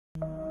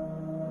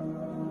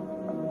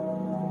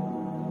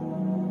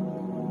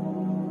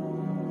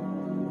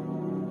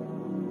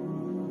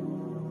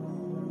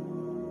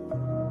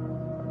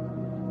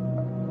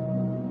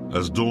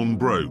As dawn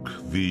broke,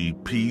 the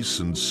peace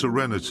and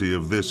serenity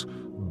of this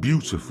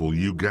beautiful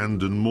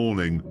Ugandan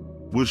morning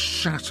was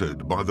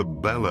shattered by the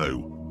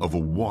bellow of a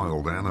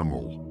wild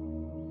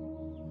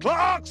animal.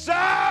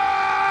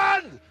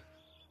 Clarkson!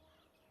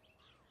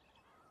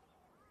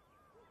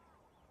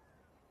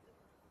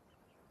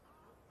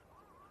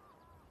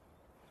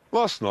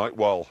 Last night,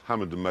 while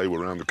Hammond and May were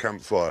around the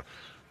campfire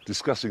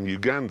discussing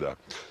Uganda,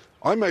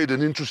 I made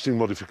an interesting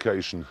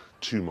modification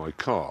to my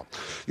car.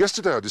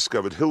 Yesterday I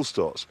discovered hill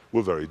starts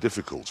were very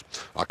difficult.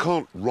 I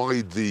can't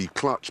ride the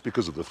clutch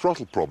because of the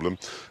throttle problem,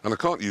 and I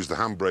can't use the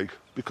handbrake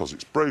because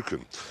it's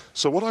broken.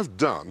 So what I've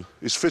done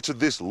is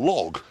fitted this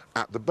log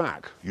at the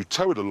back. You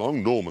tow it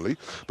along normally,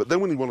 but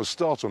then when you want to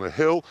start on a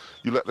hill,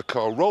 you let the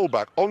car roll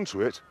back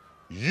onto it,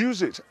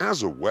 use it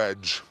as a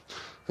wedge,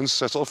 and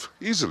set off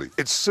easily.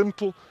 It's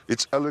simple,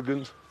 it's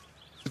elegant,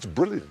 it's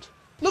brilliant.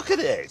 Look at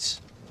it.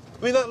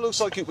 I mean, that looks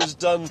like it was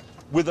done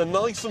with a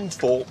knife and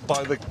fork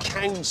by the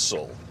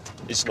council.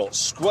 It's not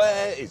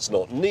square, it's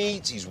not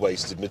neat, he's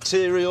wasted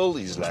material,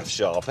 he's left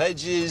sharp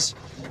edges,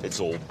 it's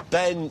all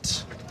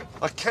bent.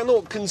 I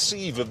cannot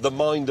conceive of the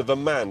mind of a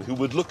man who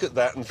would look at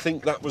that and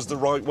think that was the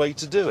right way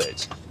to do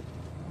it.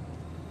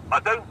 I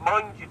don't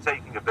mind you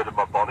taking a bit of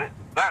my bonnet,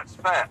 that's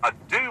fair. I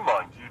do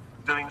mind you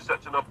doing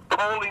such an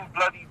appalling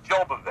bloody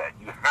job of it,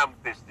 you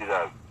ham-fisted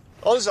oaf.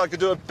 Honestly, I could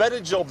do a better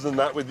job than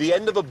that with the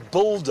end of a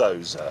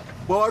bulldozer.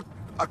 Well,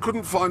 I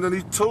couldn't find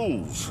any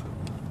tools.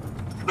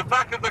 The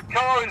back of the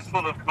car is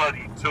full of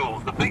bloody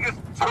tools. The biggest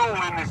tool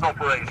in this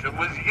operation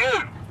was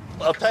you.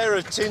 A pair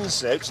of tin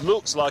snips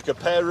looks like a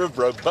pair of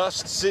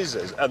robust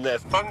scissors, and their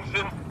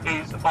Function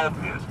is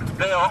obvious.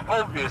 They are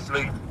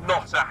obviously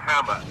not a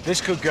hammer. This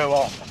could go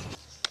on.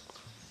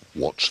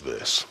 Watch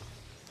this.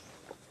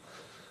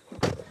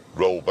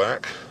 Roll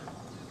back.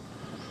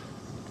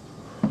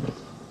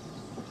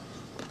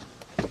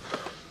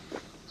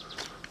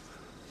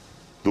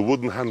 The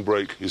wooden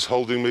handbrake is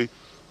holding me.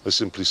 I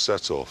simply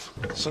set off.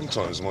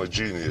 Sometimes my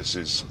genius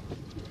is...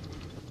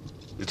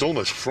 it's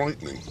almost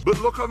frightening. But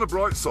look on the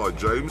bright side,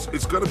 James.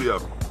 It's going to be a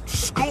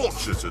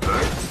scorcher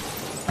today.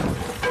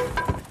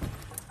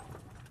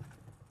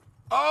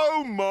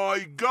 Oh,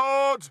 my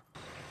God!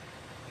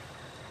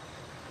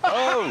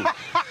 Oh!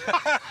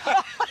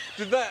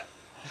 Did that...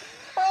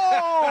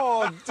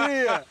 Oh,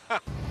 dear.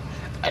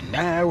 And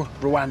now,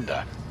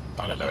 Rwanda.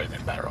 I don't know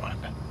anything about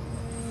Rwanda.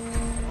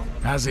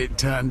 As it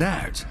turned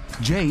out,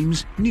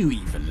 James knew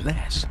even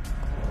less.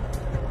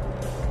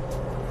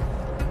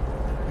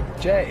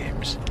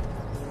 James?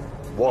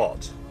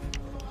 What?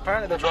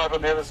 Apparently they drive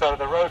on the other side of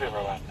the road in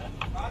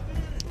Rwanda.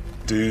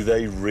 Do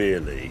they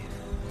really?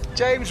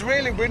 James,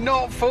 really, we're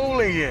not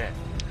fooling you.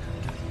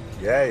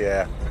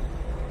 Yeah.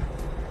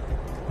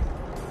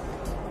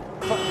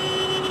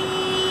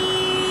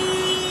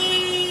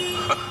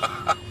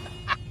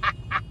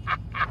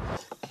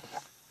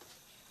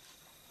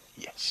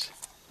 Yes.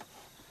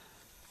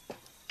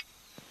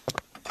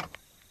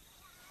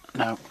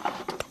 No.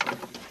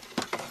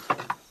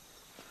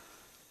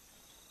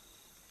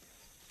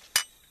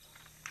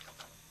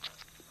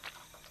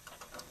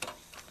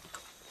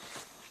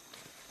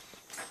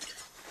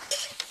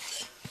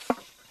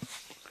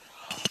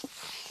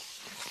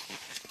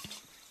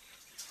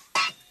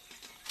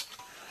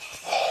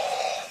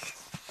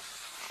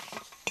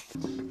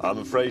 I'm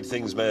afraid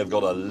things may have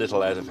got a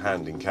little out of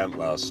hand in camp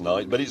last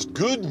night, but it's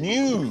good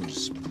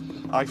news.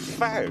 I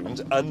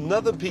found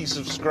another piece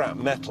of scrap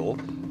metal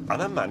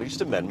and I managed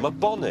to mend my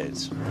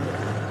bonnet.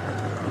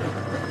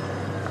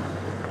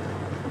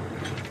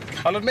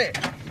 I'll admit,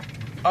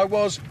 I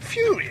was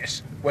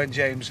furious when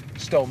James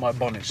stole my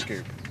bonnet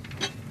scoop.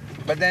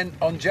 But then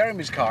on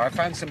Jeremy's car, I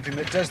found something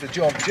that does the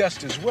job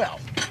just as well.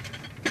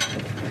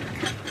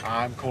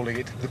 I'm calling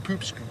it the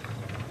poop scoop.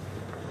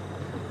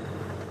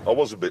 I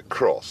was a bit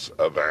cross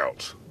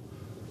about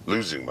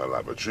losing my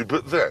lavatory,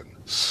 but then,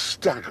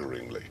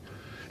 staggeringly,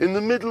 in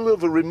the middle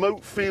of a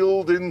remote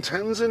field in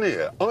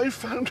Tanzania, I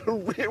found a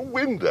rear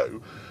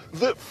window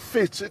that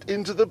fitted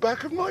into the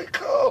back of my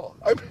car.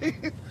 I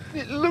mean,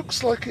 it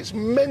looks like it's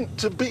meant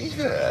to be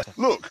there.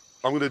 Look,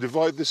 I'm going to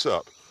divide this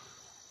up.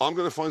 I'm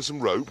going to find some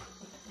rope.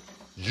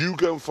 You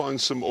go and find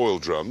some oil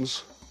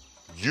drums.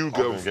 You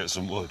go and get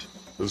some wood.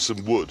 And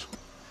some wood.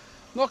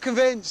 Not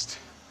convinced.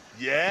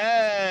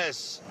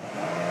 Yes!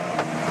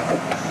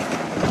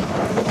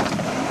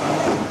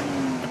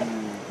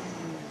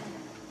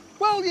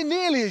 Well, you're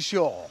nearly as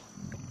sure.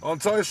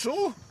 Aren't I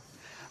sure?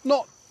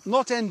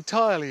 Not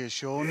entirely as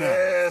sure, no.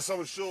 Yes, I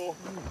was sure.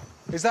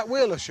 Is that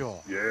Wheeler sure?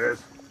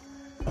 Yes,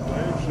 I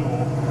am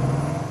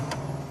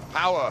sure.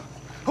 Power.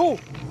 Oh!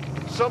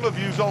 Some of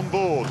you's on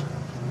board.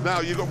 Now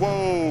you got...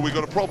 Whoa, we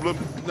got a problem.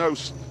 No.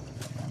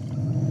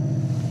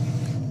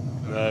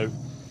 No.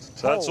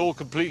 So that's all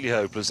completely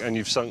hopeless, and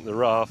you've sunk the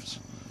raft,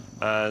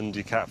 and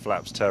your cat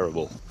flap's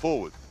terrible.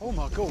 Forward. Oh,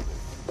 my God.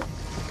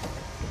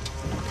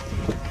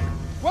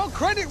 Well,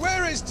 credit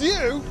where it's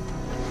due.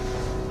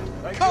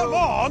 Come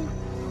on!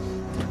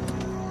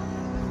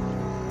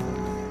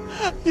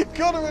 You've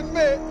got to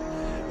admit,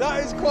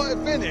 that is quite a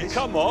finish.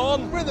 Come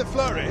on! With a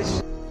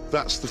flourish.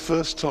 That's the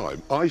first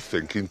time, I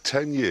think, in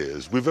 10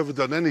 years we've ever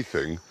done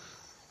anything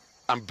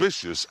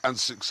ambitious and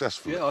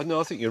successful. Yeah,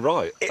 I think you're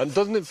right. And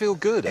doesn't it feel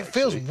good, It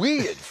feels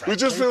weird, frankly. We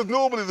just feel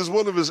normally there's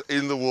one of us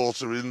in the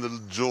water, in the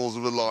jaws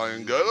of a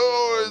lion, going,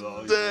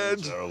 oh,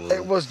 it's dead.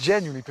 It was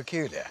genuinely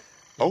peculiar.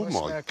 You Oh, must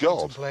my now God.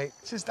 contemplate-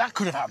 Says that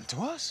could have happened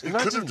to us. It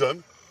could have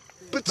done,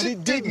 but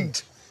it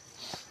didn't.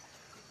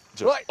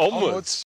 Right, Onwards.